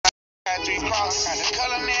3 cross. Got the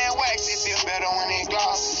color and wax, it feel better when it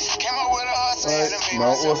gloss. Came up with a hustle, had to make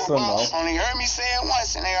myself a boss. Only heard me say it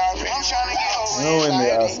once and they already. I'm trying to get over it. When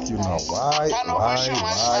they ask you now, why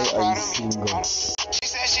are you single? She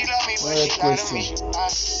said she love me, but she lied to me.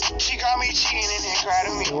 She called me cheating and then cried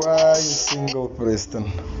to me. Why are you single,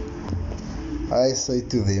 Preston? I say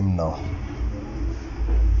to them now.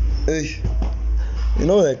 Hey, you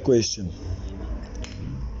know that question?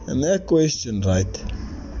 And that question, right?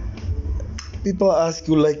 People ask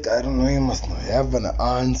you like, I don't know, you must not have an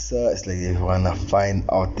answer. It's like you wanna find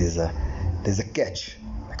out there's a catch.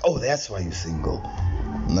 Like, oh, that's why you're single.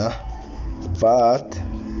 Nah. But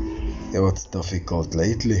it's difficult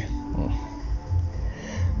lately.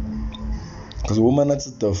 Because women are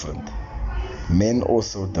different. Men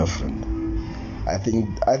also different. I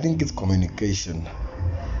think it's communication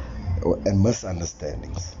and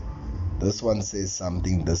misunderstandings. This one says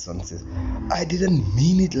something, this one says, I didn't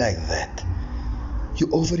mean it like that. You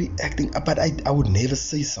overreacting, but I would never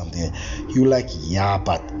say something. You like, yeah,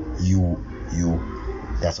 but you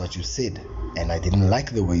that's what you said, and I didn't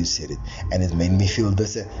like the way you said it, and it made me feel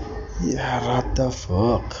this. Yeah, what the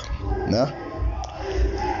fuck? Nah.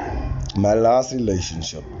 My last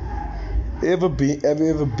relationship. Have you ever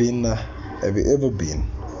been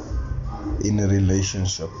in a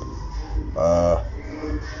relationship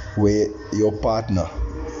where your partner,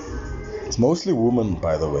 it's mostly women,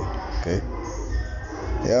 by the way, okay?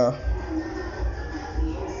 Yeah.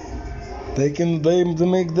 They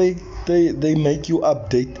make you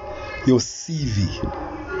update your CV.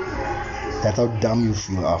 That's how dumb you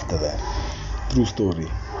feel after that. True story.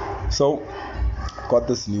 So, got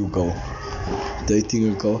this new girl, dating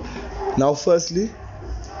a girl. Now, firstly,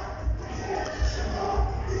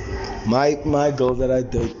 my girls that I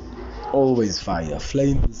date, always fire,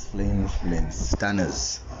 flames,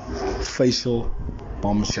 stunners, facial,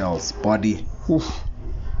 bombshells, body. Oof,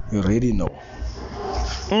 you already know.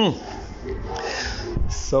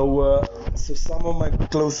 So some of my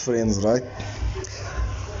close friends, right?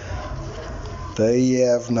 They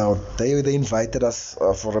invited us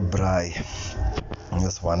for a braai.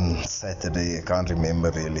 This one Saturday, I can't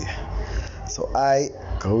remember really. So I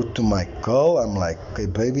go to my girl. I'm like, okay,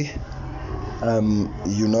 baby,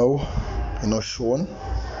 you know Sean?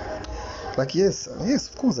 Like, yes,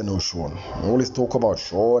 of course I know Sean. We always talk about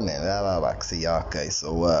Sean and I say, yeah, okay.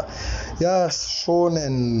 So Sean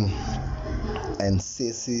and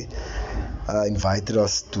Ceci invited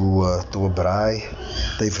us to a braai.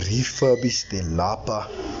 They've refurbished their lapa,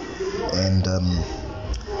 and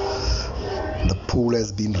the pool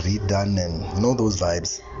has been redone, and you know those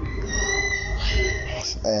vibes.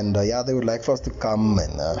 And they would like for us to come,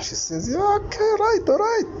 and she says, yeah, okay, all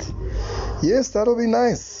right. Yes, that'll be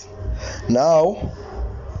nice. Now,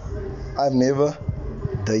 I've never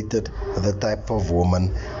dated the type of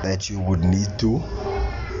woman that you would need to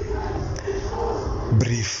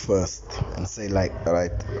brief first and say like,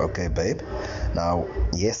 alright, okay, babe. Now,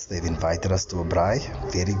 yes, they've invited us to a braai,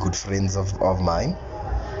 very good friends of mine,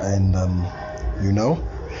 and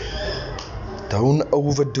don't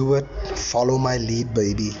overdo it. Follow my lead,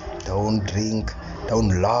 baby. Don't drink.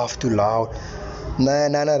 Don't laugh too loud.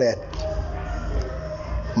 None of that.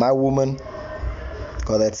 My woman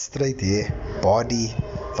got that straight hair, body,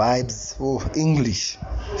 vibes. Oh, English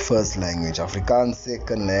first language, Afrikaans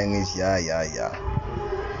second language. Yeah.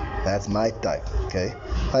 That's my type. Okay.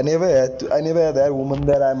 I never had that woman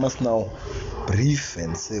that I must now brief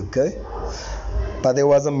and say, okay. But there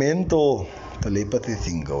was a mental telepathy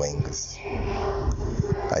thing going.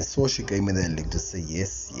 I saw she gave me the link to say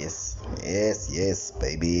yes,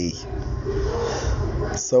 baby.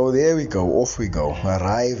 So there we go, off we go.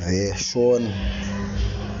 Arrive there, Sean.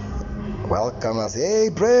 Welcome us. Hey,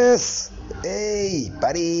 Press. Hey,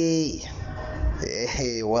 buddy.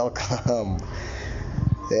 Hey, welcome.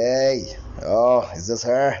 Hey. Oh, is this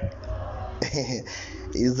her?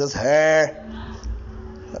 Is this her?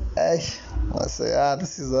 Hey, I say,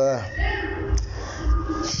 this is her.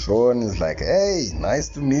 Sean is like, hey, nice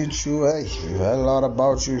to meet you. Hey, we've heard a lot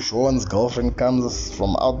about you. Sean's girlfriend comes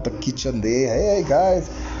from out the kitchen there. Hey, guys.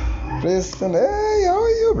 Preston, hey, how are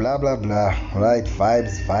you? Blah, blah, blah. Right,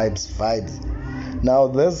 vibes. Now,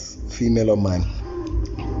 this female of mine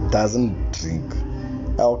doesn't drink.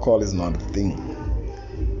 Alcohol is not a thing.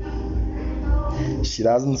 She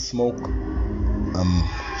doesn't smoke.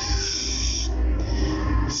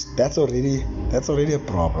 That's already a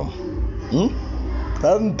problem.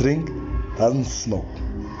 Doesn't drink, doesn't smoke.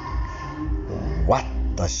 What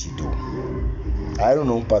does she do? I don't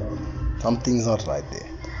know, but something's not right there.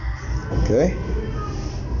 Okay?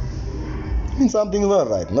 Something's not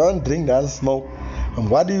right. Doesn't drink, doesn't smoke. And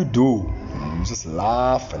what do? You just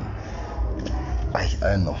laugh and I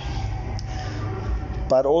don't know.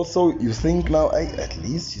 But also you think now, at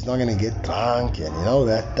least she's not gonna get drunk and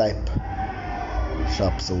that type.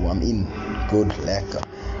 Sharp, so I'm in. Good, lekker.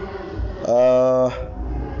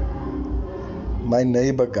 My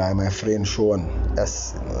neighbor guy, my friend Sean,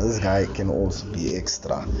 yes, this guy can also be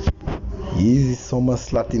extra. He's so much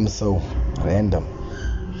slut him, so random.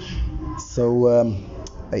 So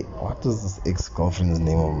what is this ex-girlfriend's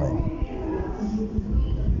name of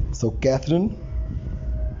mine? So Catherine,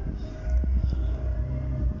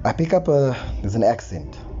 I pick up there's an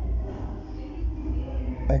accent.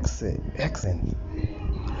 I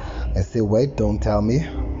say, wait, don't tell me.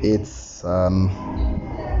 It's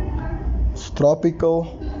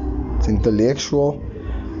tropical, it's intellectual.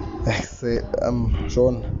 I say,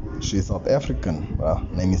 Sean, she's South African. Her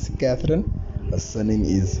name is Catherine. Her surname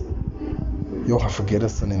is, I forget her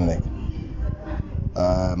surname, like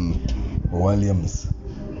Williams.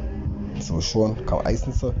 So Sean, come ice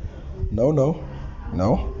and so. No.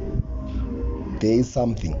 There is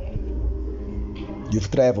something. You've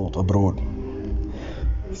traveled abroad.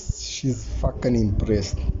 She's fucking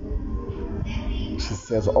impressed. She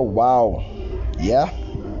says, oh wow, yeah,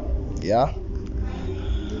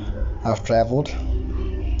 I've traveled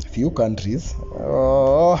a few countries.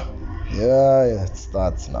 Oh yeah, it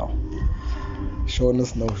starts now. Showing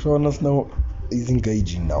us now is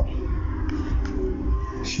engaging now.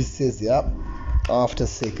 She says, yeah, after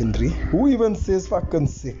secondary. Who even says fucking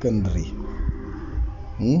secondary?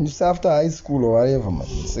 You say after high school or whatever, man.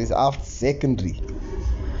 It says after secondary.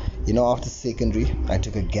 After secondary, I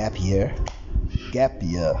took a gap year,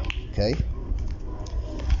 okay?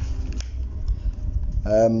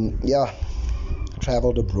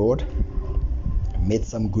 Traveled abroad, met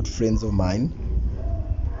some good friends of mine.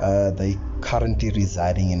 They currently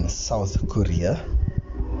residing in South Korea.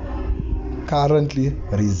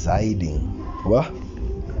 What?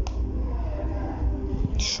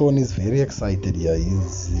 Sean is very excited here.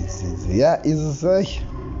 He's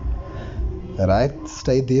right,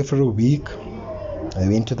 stayed there for a week. I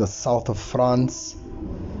went to the south of France.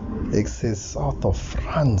 It says south of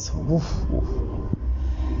France. Oof.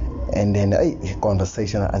 And then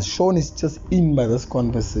conversation, and Sean is just in by this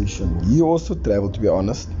conversation. He also traveled, to be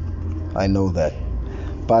honest. I know that,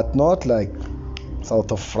 but not like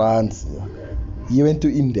south of France. He went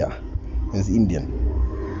to India. He's Indian.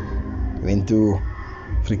 He went to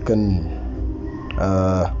freaking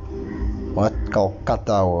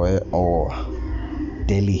Calcutta or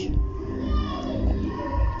Delhi.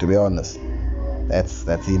 To be honest, that's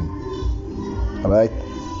him. Alright.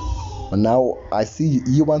 But now I see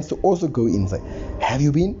he wants to also go inside. Have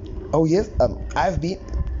you been? Oh yes, I've been.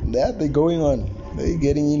 They're going on. They're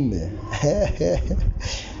getting in there.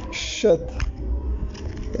 Shit.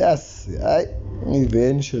 Yes,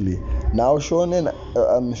 eventually. Now Sean and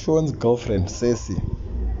Sean's girlfriend Ceci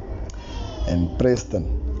and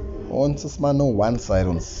Preston. Ons is maar on one side,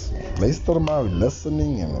 ons luister maar,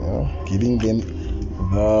 listening and giving them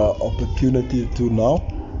the opportunity to now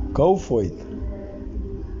go for it.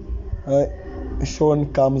 Sean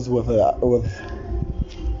comes with the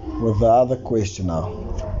other question now.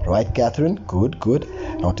 Right, Catherine? Good.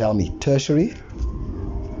 Now tell me, tertiary?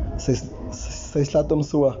 Says laat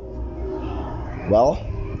so. Well,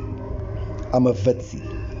 I'm a Witsie.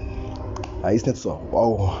 Is net so.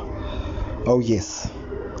 Oh yes.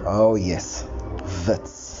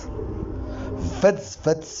 Wits.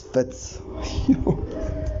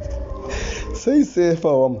 Say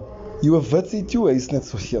for him, you a Witsie too, is net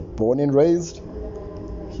so here, born and raised.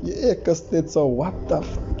 Yeah, cause that's so. What the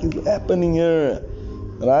fuck is happening here?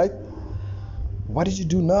 Right? What did you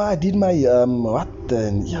do? No, I did my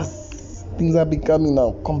yes, things are becoming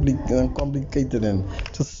now complicated and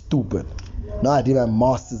just stupid. Now I did my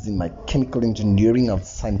master's in my chemical engineering of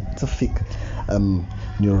scientific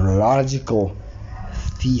neurological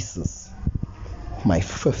thesis, my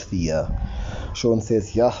 5th year. Sean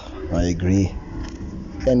says, yeah, I agree.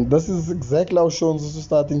 And this is exactly how Sean's also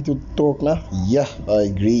starting to talk now. Yeah, I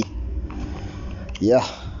agree. Yeah,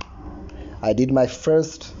 I did my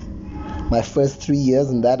first 3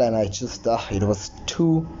 years in that, and I just it was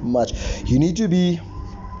too much. You need to be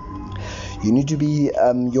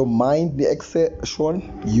your mind be Sean.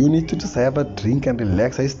 You need to just have a drink and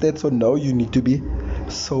relax. I said so. No, you need to be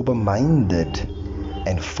sober minded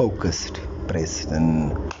and focused,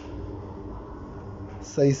 Preston.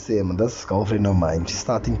 Say, man, this girlfriend of mine, she's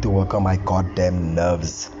starting to work on my goddamn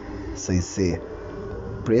nerves. Say,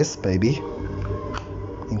 press, baby.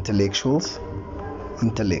 Intellectuals.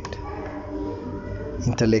 Intellect,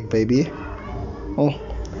 baby.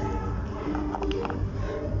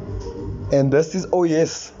 And this is, oh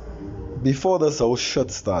yes, before this whole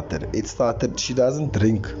shit started, she doesn't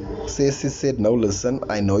drink. Ceci said, no, listen,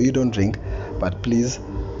 I know you don't drink, but please,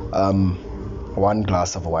 one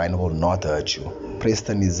glass of wine will not hurt you.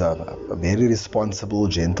 Preston is a very responsible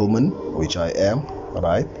gentleman, which I am,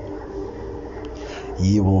 right?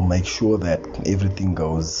 He will make sure that everything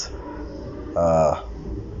goes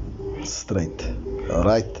straight,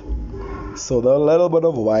 alright? So the little bit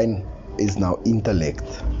of wine is now intellect.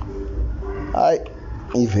 I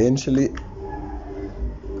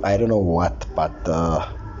don't know what, but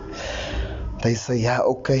they say,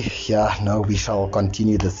 we shall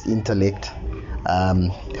continue this intellect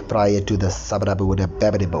prior to the sabrabu with a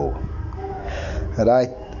babadibo.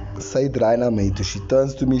 Right, say Draina mate. She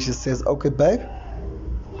turns to me, she says, okay babe,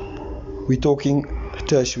 we're talking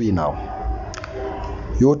tertiary now.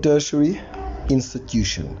 Your tertiary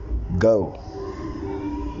institution, go.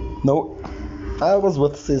 No, I was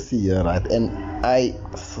with Ceci here, right, and I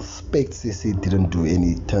suspect Ceci didn't do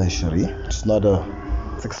any tertiary. It's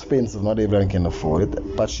expensive, not everyone can afford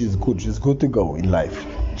it, but she's good to go in life.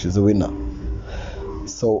 She's a winner.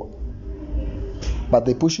 So, but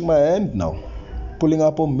they're pushing my hand now, pulling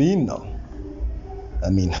up on me now. I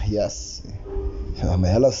mean, yes, I'm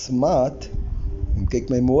hella smart, and take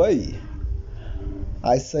my way.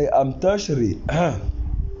 I say I'm tertiary,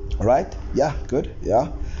 right? Yeah, good,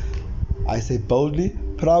 yeah. I say boldly,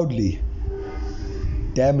 proudly,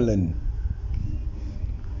 Damlin.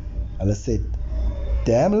 I said,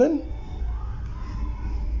 Damlin?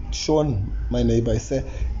 Sean, my neighbor, I say,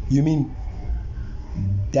 you mean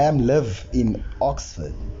Damliv in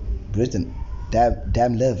Oxford, Britain?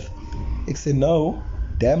 Damliv. I say, no,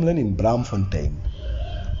 Damlin in Braamfontein.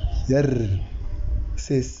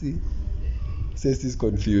 Ceci's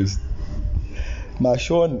confused. My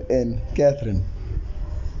Sean and Catherine,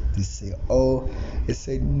 they say, they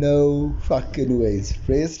say, no fucking ways.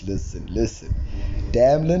 Friends, listen.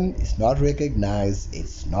 Damlin is not recognized.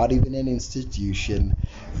 It's not even an institution.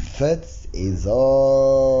 Wits is,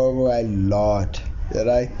 oh my lord.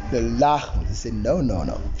 Right? The lach. They say, no.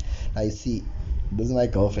 Now you see, this is my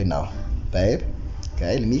girlfriend now. Babe,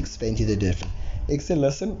 okay, let me explain to you the difference. I say,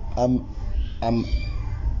 listen, I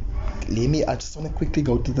just want to quickly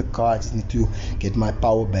go to the car. I just need to get my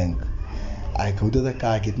power bank. I go to the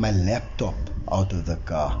car, I get my laptop out of the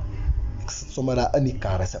car. Ek sit sommer daar in die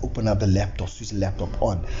car, as I open up the laptop, switch the laptop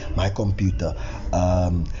on, my computer,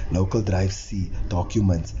 local drive C,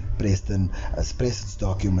 documents, Preston's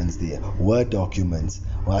documents there, Word documents,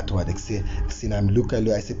 what, ek say, I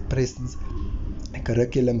say, Preston's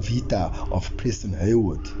curriculum vitae of Preston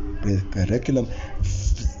Haywood, curriculum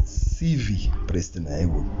CV, Preston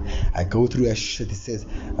Haywood. I go through a shit, it says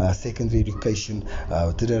secondary education,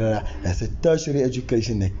 I said tertiary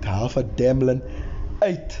education, like half a Damlin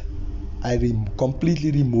 8. I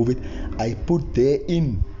completely remove it. I put there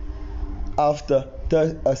in, after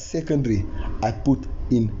secondary, I put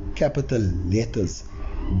in capital letters,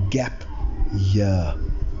 gap year.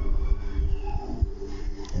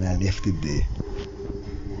 And I left it there.